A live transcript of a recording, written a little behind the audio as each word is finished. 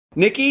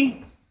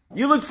Nikki,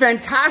 you look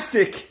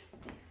fantastic.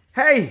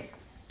 Hey,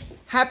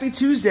 happy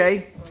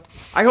Tuesday.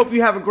 I hope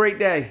you have a great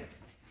day.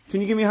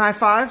 Can you give me a high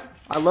five?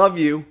 I love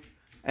you,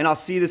 and I'll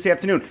see you this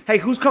afternoon. Hey,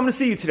 who's coming to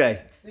see you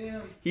today?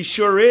 Sam. He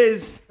sure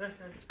is.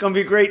 It's gonna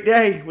be a great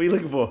day. What are you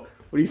looking for?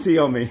 What do you see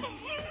on me? What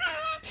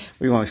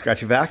do you want me to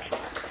scratch your back?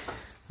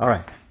 All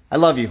right, I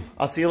love you.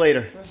 I'll see you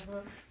later.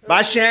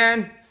 Bye,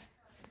 Shan. Bye,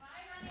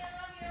 honey,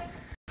 I love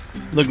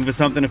you. Looking for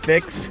something to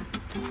fix?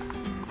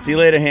 See you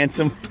later,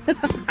 handsome.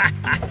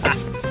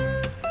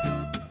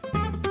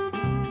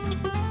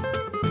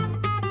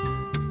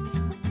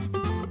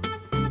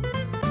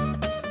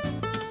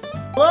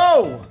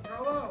 Hello.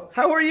 Hello.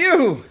 How are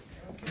you?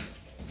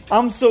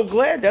 I'm so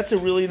glad. That's a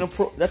really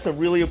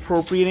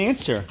appropriate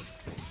answer.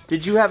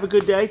 Did you have a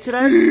good day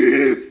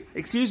today?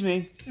 Excuse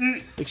me.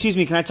 Excuse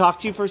me. Can I talk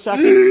to you for a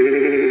second?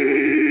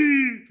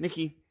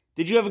 Nikki,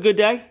 did you have a good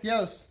day?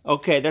 Yes.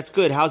 Okay, that's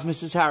good. How's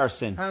Mrs.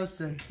 Harrison?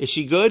 Houston. Is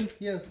she good?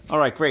 Yes. All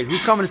right, great.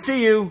 Who's coming to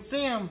see you?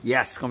 Sam.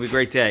 Yes, it's going to be a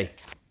great day.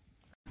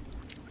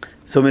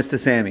 So, Mr.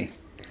 Sammy,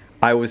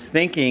 I was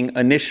thinking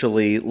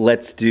initially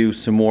let's do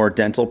some more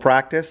dental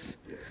practice,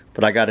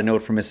 but I got a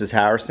note from Mrs.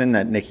 Harrison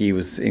that Nikki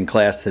was in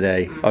class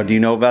today. Oh, do you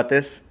know about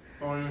this?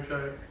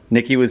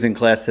 Nikki was in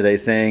class today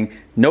saying,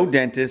 no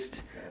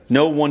dentist,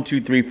 no 1,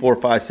 2, 3, 4,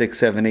 5, 6,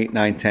 7, 8,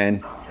 9,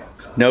 10.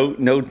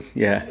 No,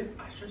 yeah.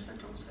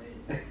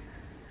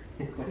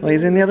 Well,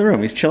 he's in the other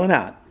room. He's chilling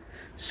out.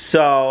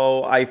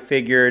 So I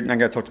figured, and I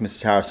got to talk to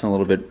Mrs. Harrison a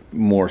little bit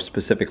more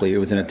specifically. It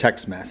was in a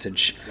text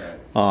message.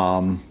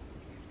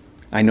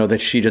 I know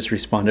that she just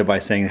responded by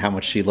saying how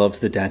much she loves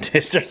the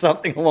dentist or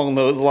something along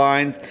those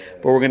lines.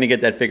 But we're going to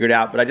get that figured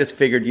out. But I just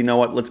figured, you know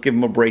what? Let's give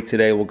him a break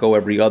today. We'll go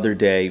every other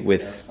day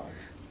with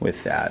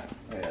that.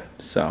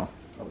 So,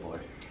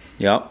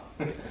 yep.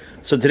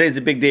 So today's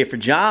a big day for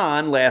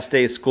John. Last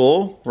day of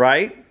school,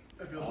 right?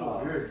 I feel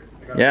so weird.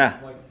 Yeah.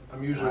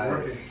 I'm usually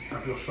working.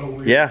 I feel so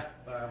weird. Yeah.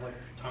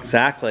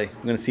 Exactly.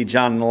 I'm going to see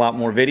John in a lot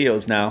more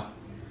videos now.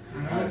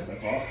 Nice,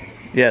 that's awesome.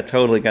 Yeah,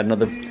 totally. Got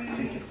another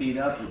Take your feet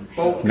up and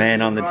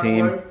man on the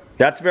team.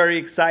 That's very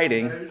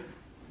exciting.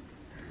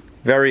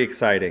 Very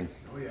exciting.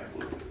 Oh, yeah.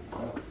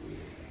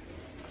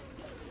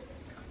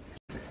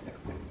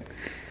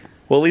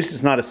 Well, at least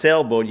it's not a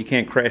sailboat. You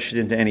can't crash it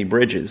into any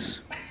bridges.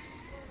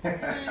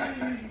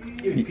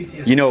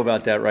 You know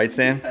about that, right,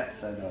 Sam?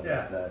 yes, I know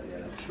about that,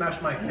 yes.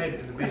 Smash my head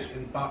in the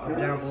basement,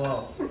 down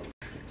below.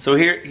 So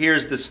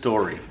here's the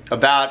story.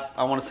 About,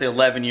 I want to say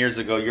 11 years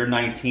ago, you're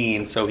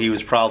 19, so he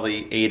was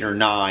probably 8 or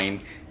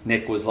 9.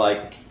 Nick was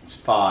like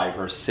 5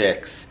 or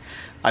 6.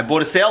 I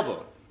bought a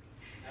sailboat.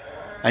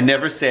 I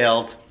never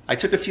sailed. I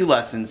took a few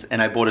lessons,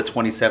 and I bought a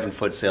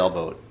 27-foot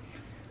sailboat.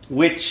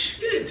 Which...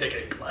 You didn't take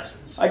any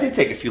lessons. I did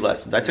take a few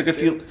lessons. I took a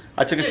few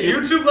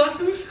YouTube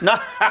lessons? No.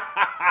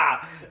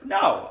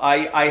 No.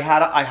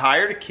 I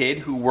hired a kid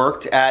who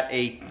worked at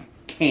a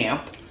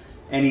camp,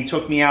 and he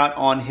took me out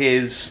on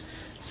his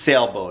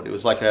sailboat. It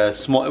was like a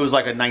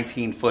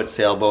 19-foot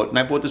sailboat, and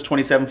I bought this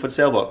 27-foot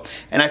sailboat,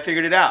 and I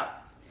figured it out.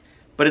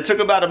 But it took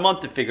about a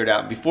month to figure it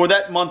out. Before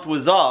that month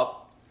was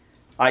up,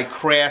 I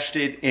crashed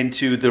it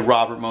into the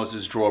Robert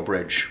Moses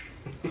drawbridge,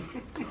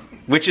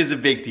 which is a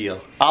big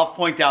deal. I'll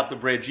point out the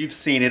bridge. You've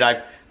seen it.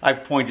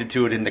 I've pointed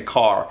to it in the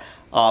car,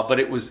 but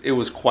it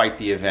was quite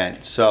the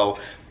event. So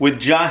with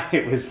John,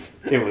 it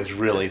was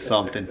really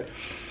something.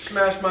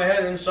 Smashed my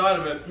head inside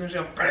of it. And it's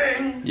like,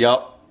 bang!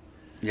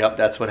 Yep,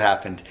 that's what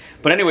happened.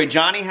 But anyway,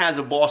 Johnny has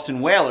a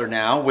Boston Whaler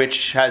now,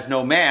 which has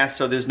no mast,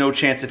 so there's no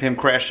chance of him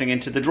crashing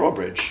into the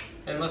drawbridge.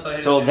 Unless I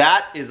hit So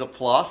that is a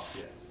plus.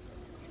 Yes.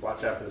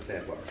 Watch out for the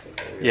sandbars.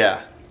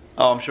 Yeah.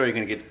 Oh, I'm sure you're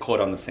going to get caught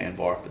on the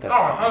sandbar, but that's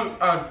fine.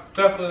 I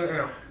definitely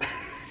am.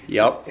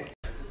 Yep.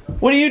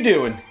 What are you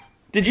doing?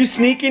 Did you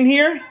sneak in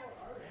here?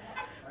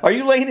 Are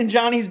you laying in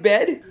Johnny's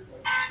bed?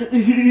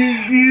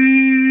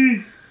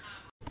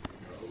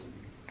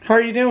 How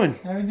are you doing?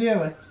 How you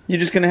doing? You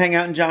just gonna hang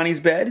out in Johnny's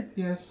bed?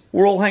 Yes.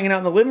 We're all hanging out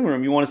in the living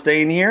room. You want to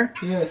stay in here?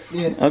 Yes.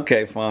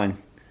 Okay, fine.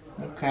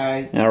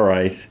 Okay. All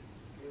right.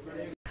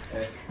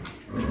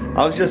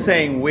 I was just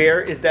saying, where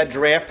is that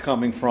draft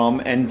coming from?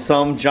 And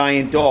some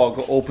giant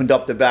dog opened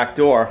up the back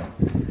door.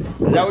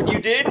 Is that what you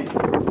did?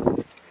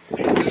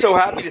 You're so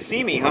happy to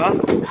see me, huh?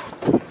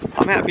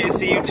 I'm happy to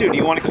see you too. Do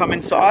you want to come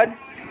inside?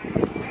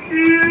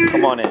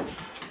 Come on in.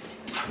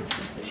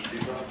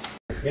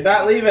 You're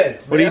not leaving.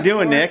 What are you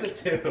doing, Nick?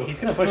 He's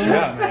gonna push you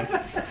out, man.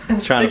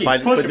 Trying to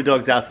put the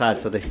dogs outside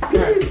so they...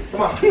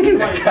 Come on.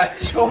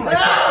 Show my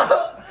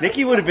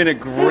Nicky would have been a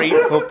great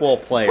football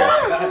player.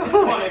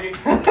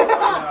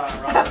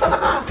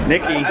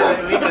 Nicky.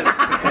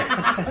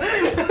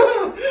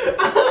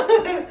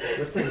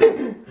 Listen,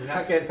 you're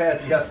not getting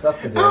past. You got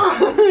stuff to do.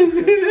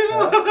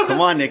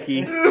 Come on,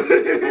 Nicky. So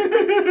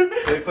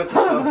you put this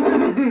up.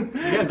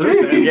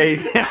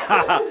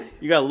 Yeah,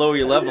 you gotta lower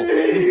your level.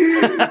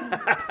 You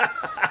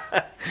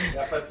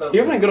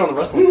haven't been good on the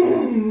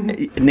wrestling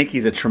team.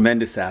 Nicky's a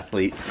tremendous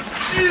athlete.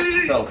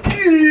 So.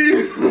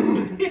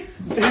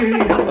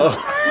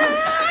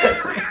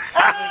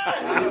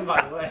 Out of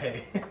my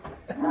way.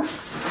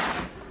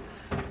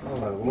 Oh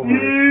my lord.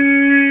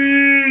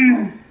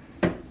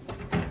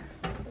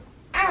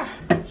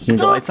 You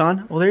need the lights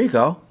on? Well, there you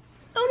go.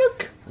 Oh,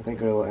 look. I think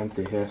we're a little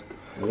empty here.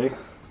 Ready?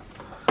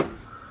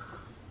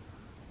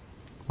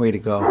 Way to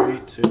go. 3,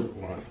 2,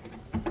 1.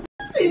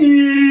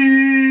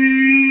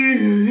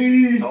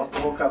 Toss the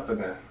whole cup in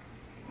there.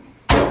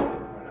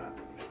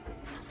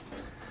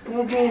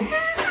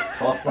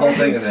 Toss the whole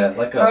thing in there.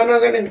 Let go. I'm not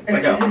gonna.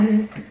 Let go.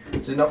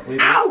 So no, leave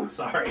it. Ow!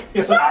 Sorry.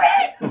 Sorry!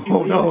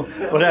 Oh no.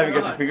 What happened?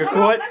 You got your finger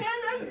caught?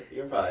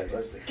 You're fine.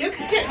 Get.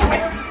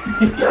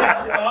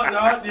 Oh,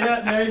 no,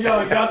 yeah, there you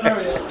go. You got there.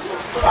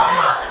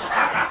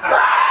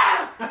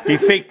 He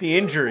faked the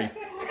injury.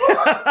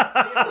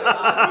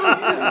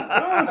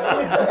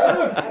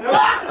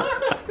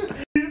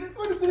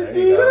 There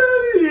you go.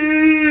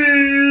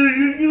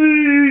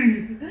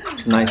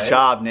 Nice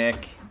job,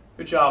 Nick.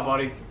 Good job,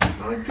 buddy.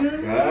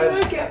 Good.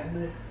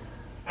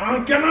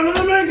 I'm gonna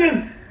the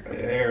bacon.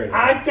 There it is.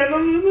 I'm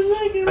gonna the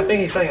bacon. I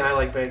think he's saying I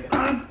like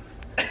bacon.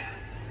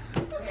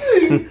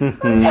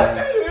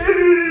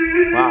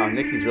 Wow,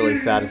 Nicky's really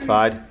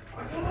satisfied.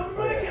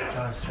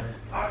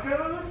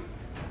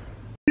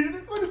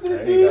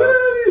 There you go.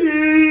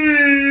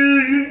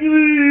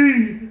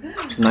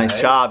 Nice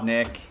job,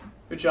 Nick.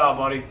 Good job,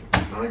 buddy.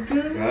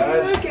 Good.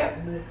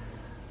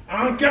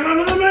 I'm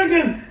gonna the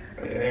bacon.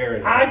 There it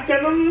is. I'm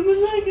gonna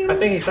the bacon. I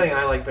think he's saying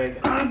I like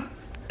bacon.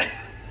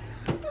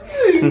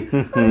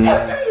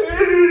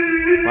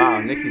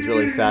 Wow, Nicky's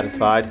really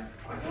satisfied.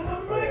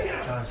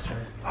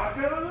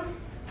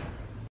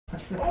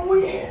 Oh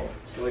yeah.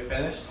 Shall we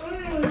finish? Oh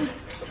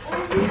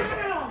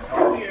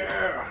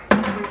yeah.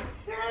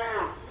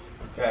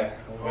 Okay,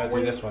 we're gonna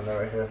do this one though,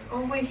 right here.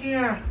 Over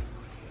here.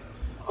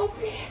 Over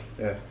here.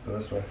 Yeah, go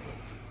this way.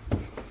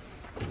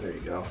 There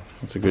you go.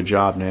 That's a good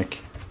job, Nick.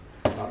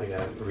 Probably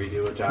gotta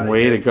redo it, Johnny.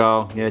 Way to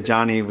go. Yeah,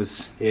 Johnny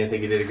was... You didn't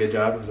think you did a good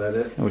job? Was that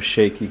it? It was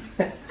shaky.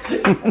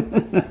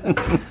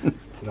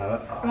 It's not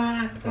a...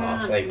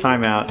 Oh, thank you.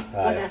 Timeout.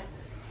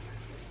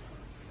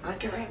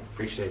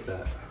 Appreciate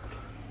that.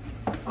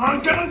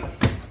 I'm gonna.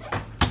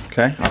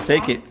 Okay, I'll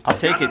take it. I'll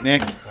take it,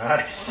 Nick.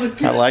 Nice.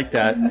 I like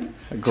that.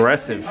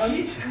 Aggressive.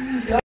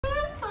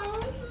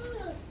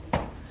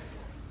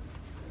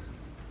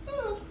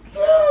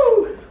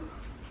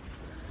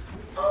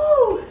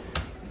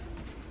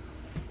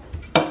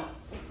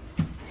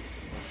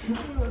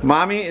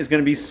 Mommy is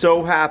going to be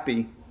so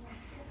happy.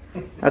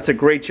 That's a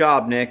great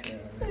job, Nick.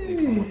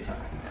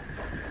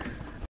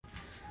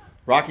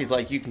 Rocky's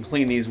like, you can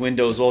clean these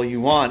windows all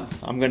you want.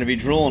 I'm going to be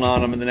drooling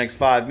on them in the next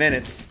 5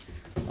 minutes.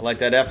 I like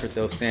that effort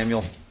though,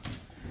 Samuel.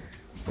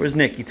 Where's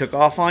Nick? He took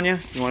off on you?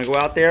 You want to go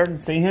out there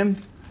and see him?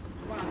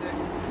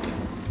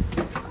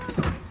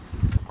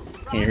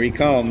 Here he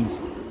comes.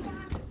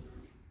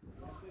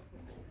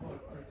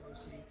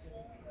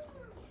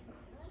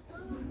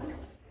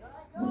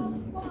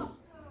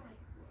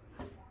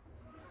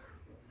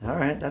 All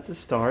right, that's a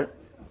start.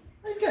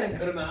 He's getting a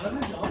good amount of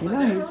it. You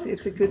know,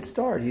 it's a good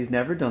start. He's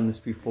never done this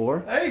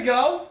before. There you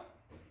go.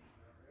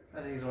 I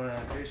think he's running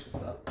out of patience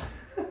though.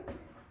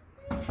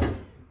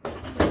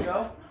 There you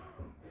go.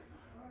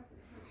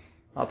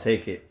 I'll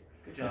take it.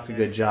 Good job. That's a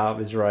good job,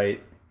 is right.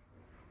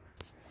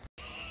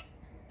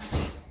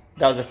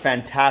 That was a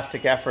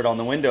fantastic effort on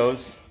the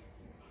windows.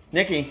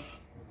 Nicky,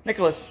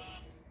 Nicholas,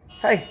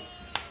 hey,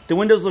 the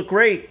windows look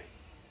great.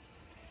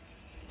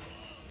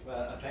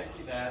 Thank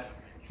you, Dad.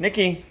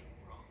 Nicky,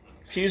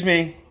 excuse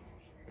me.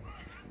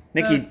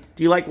 Nicky,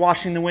 do you like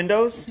washing the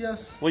windows?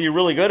 Yes. Well, you're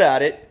really good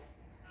at it.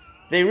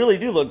 They really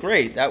do look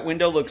great. That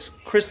window looks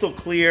crystal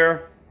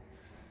clear.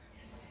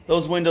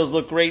 Those windows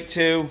look great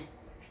too. You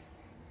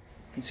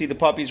can see the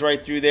puppies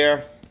right through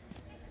there.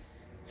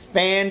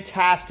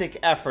 Fantastic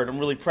effort. I'm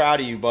really proud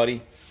of you,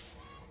 buddy.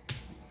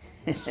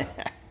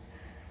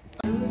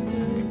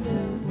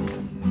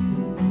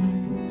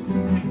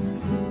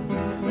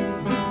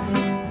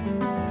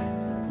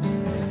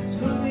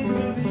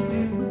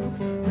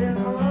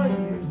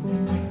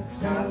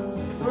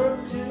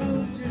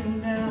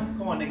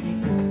 Come on, Nicky.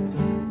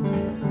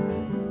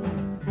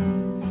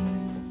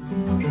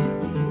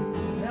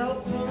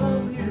 Help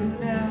from you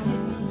now.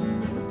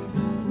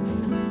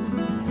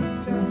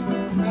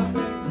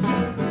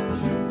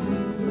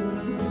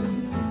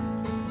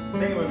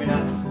 Sing it with me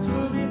now.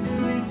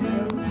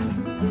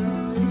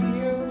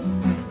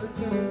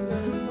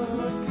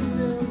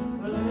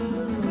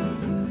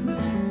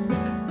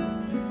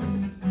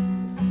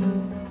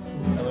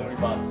 Hello, we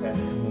boss head.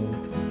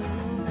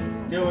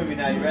 Do it with me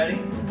now. You ready?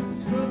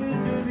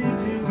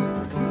 Scooby-Dooby-Doo,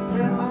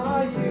 where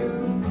are you?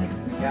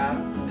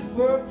 Got some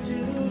work to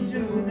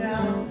do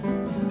now.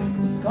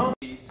 Come.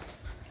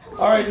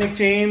 All right, Nick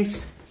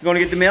James. You going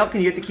to get the mail?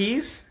 Can you get the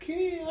keys?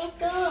 Okay, let's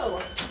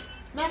go.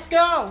 Let's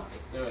go.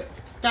 Let's do it.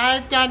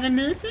 Got the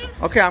music?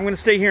 Okay, I'm going to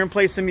stay here and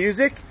play some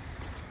music.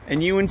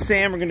 And you and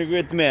Sam are going to go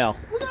get the mail.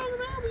 We got the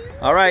mail.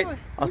 All right.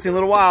 I'll see you in a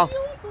little while.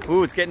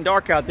 Ooh, it's getting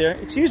dark out there.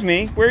 Excuse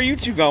me. Where are you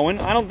two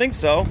going? I don't think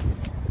so.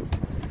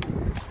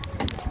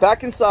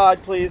 Back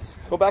inside, please.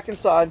 Go back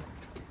inside.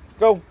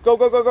 Go, go,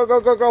 go, go, go, go,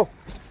 go, go.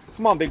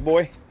 Come on, big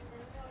boy.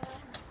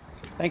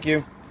 Thank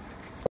you.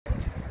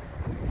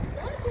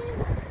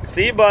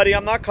 See you, buddy.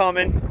 I'm not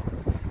coming.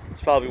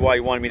 That's probably why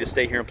you wanted me to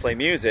stay here and play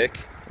music.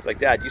 I was like,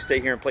 Dad, you stay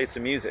here and play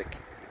some music.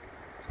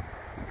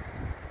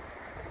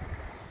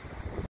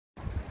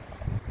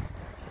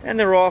 And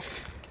they're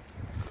off.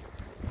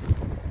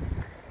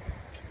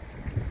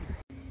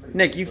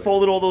 Nick, you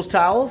folded all those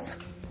towels?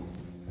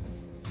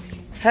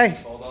 Hey,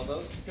 Fold all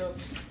those?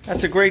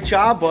 that's a great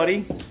job,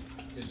 buddy.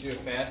 Did you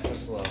fast or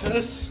slow?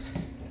 Yes.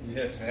 You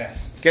did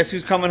fast. Guess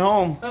who's coming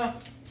home? Huh?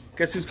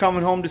 Guess who's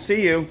coming home to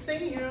see you?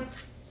 Stay here.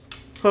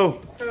 Who?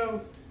 Go.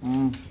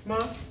 Mm.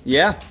 Mom.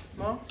 Yeah.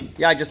 Mom.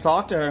 Yeah, I just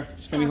talked to her.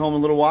 She's gonna be home in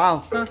a little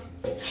while. Huh?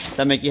 Does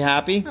that make you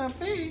happy?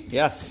 Happy.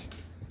 Yes.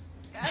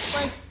 That's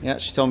like, Yeah,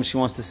 she told me she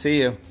wants to see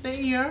you.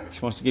 stay here.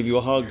 She wants to give you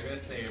a hug. You're gonna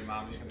stay here,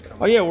 Mom. He's gonna come.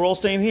 Oh yeah, we're all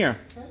staying here.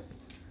 Yes.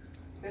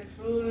 Get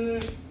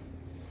food.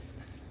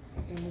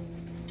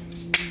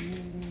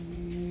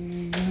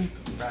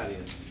 Proud of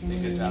you.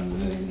 Did a good job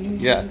today.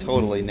 Yeah,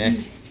 totally, Nick.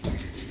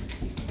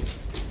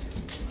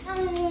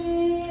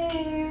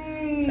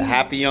 It's a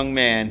happy young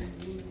man.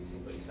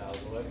 Put your towels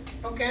away.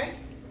 Okay.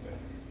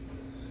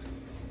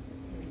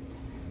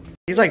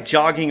 He's like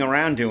jogging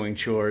around doing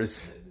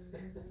chores.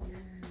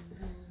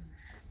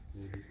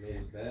 He's made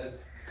his bed.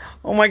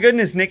 Oh my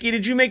goodness, Nicky,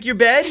 did you make your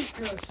bed?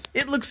 Yes.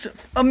 It looks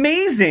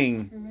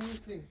amazing.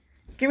 Amazing.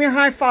 Give me a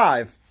high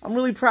five. I'm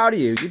really proud of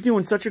you. You're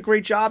doing such a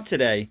great job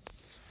today.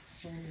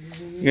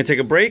 You gonna take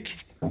a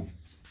break? Want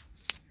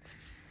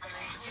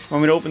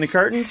me to open the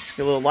curtains?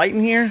 Get a little light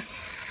in here?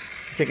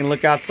 Taking a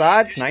look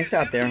outside. It's nice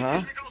out there,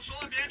 huh?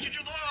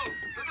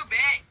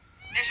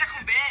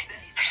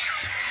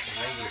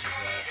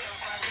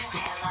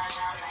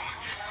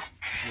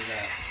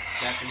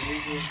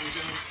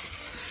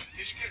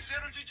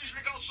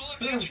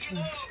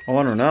 Oh,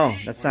 I don't know.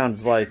 That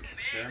sounds like...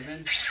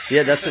 German?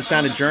 Yeah, it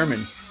sounded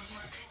German.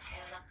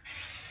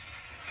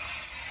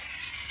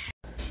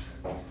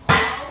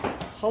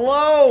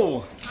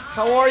 Hello!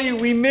 How are you?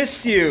 We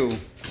missed you.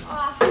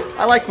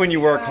 I like when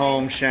you work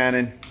home,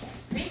 Shannon.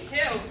 Me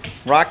too.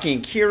 Rocky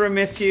and Kira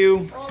miss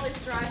you. All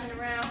this driving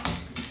around.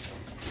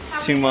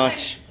 Too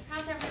much.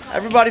 How's everybody?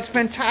 Everybody's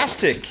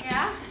fantastic.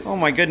 Yeah? Oh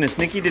my goodness,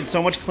 Nicky did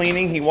so much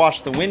cleaning. He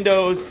washed the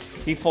windows.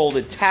 He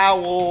folded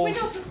towels.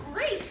 Windows are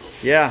great.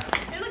 Yeah.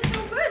 They look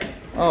so good.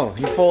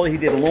 Oh, he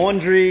did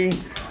laundry.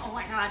 Oh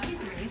my God, he's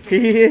amazing.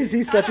 He is.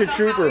 He's such a I don't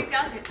know how trooper. he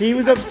does it. He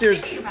was I was just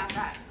upstairs. thinking about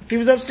that. He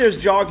was upstairs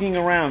jogging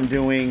around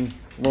doing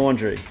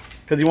laundry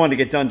because he wanted to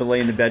get done to lay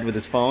in the bed with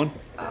his phone.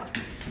 Oh,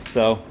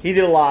 So he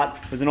did a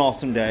lot. It was an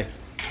awesome day.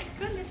 thank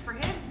goodness for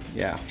him.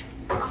 Yeah.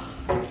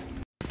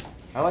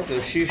 I like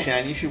those shoes,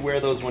 Shan. You should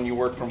wear those when you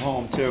work from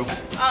home too.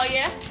 Oh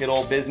yeah? Get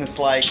all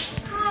business-like.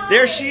 Hi.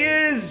 There she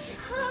is.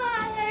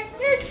 Hi, I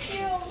missed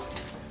you.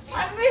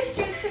 I missed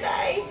you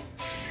today.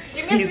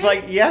 Did you miss He's me?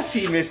 like, yes,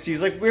 he missed you.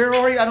 He's like, where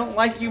are you? I don't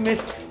like you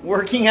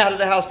working out of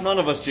the house. None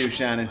of us do,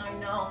 Shannon. I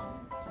know.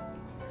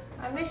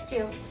 I missed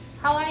you.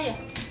 How are you?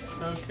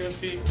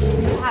 Okay.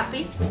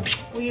 Happy?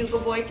 Were you a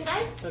good boy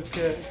today?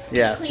 Okay.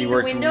 Yes, Clean he the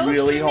worked windows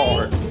really for me?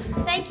 hard.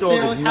 Thank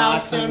Dog you. is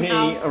knocking me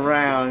house.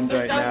 around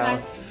right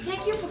now.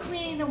 Thank you for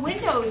cleaning the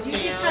windows. You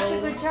did such a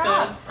good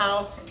job.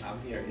 House. I'm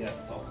here.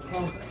 Yes, talk to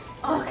me.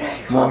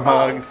 Okay. More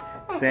hugs.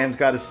 Sam's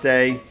got to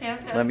stay.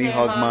 Sam's gotta Let me stay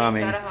hug home.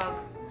 mommy. He's got a hug.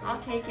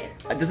 I'll take it.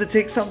 Does it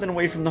take something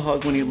away from the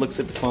hug when he looks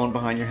at the phone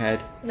behind your head?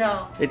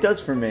 No. It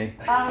does for me.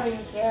 I don't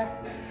even care.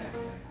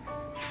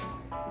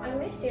 I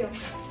missed you.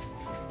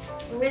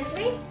 You miss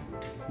me?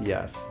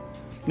 Yes.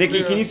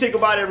 Nicky, can you say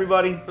goodbye to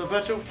everybody?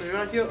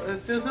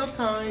 It's just no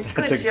time.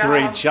 That's Good a job.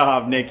 great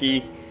job,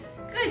 Nicky.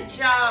 Good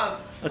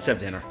job. Let's have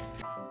dinner.